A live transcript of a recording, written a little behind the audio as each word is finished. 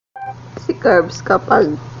Si Kerbs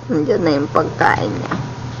kapag nandiyan na yung pagkain niya.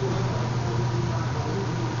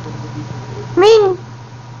 Ming!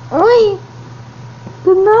 Uy!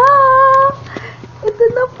 Ito na! Ito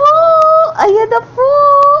na po! Ayan na po!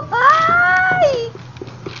 Ay!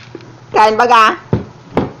 Kain ba ka?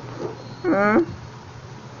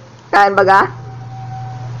 Kain ba ka?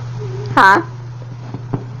 Ha?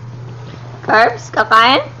 Kerbs,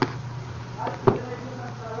 kakain?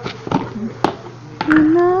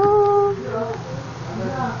 No.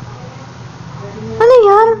 Ano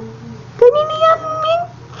yan? Kanina yan, Ming?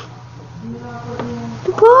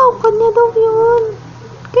 Diba? Kanya daw yun.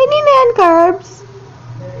 Kanina yan, Kerbs.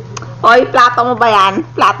 Oy, plato mo ba yan?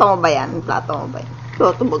 Plato mo ba yan? Plato mo ba yan?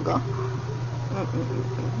 Plato ba ka?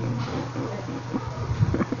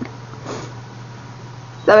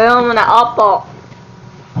 Sabi mo muna, opo.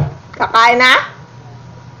 Kakain na?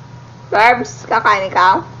 Kerbs, kakain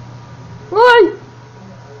ikaw? Uy!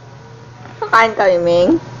 Kakain ka,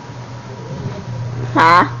 Ming?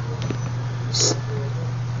 Ha? Shh.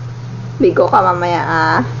 Bigo ka mamaya,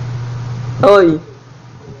 ah. Uy!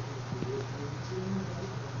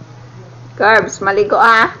 Kerbs, maligo,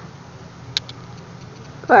 ah.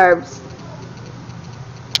 Kerbs.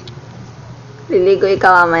 Liligo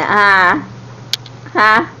ikaw mamaya, ha?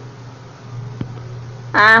 Ha?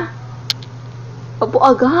 Ha? Opo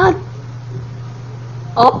agad.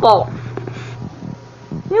 Opo.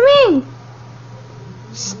 Yuming!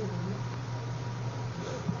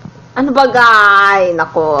 Ano ba, guy?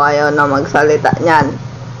 Nako, ayaw na magsalita niyan.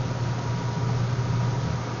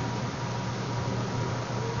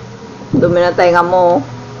 Dumi na tayo nga mo.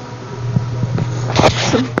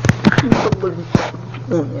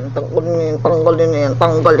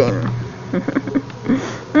 Tanggalin.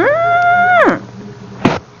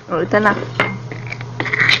 Ito na.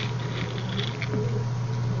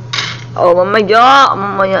 Oh,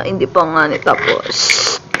 mamaya, hindi pa nga ni tapos.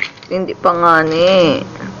 Hindi pa nga ni.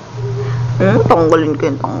 Tanggalin ko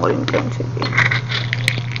yun, sige.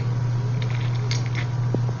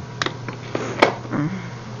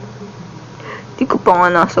 Hindi ko pa nga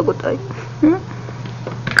nasagot ay.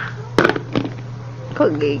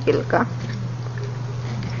 Kagigil ka.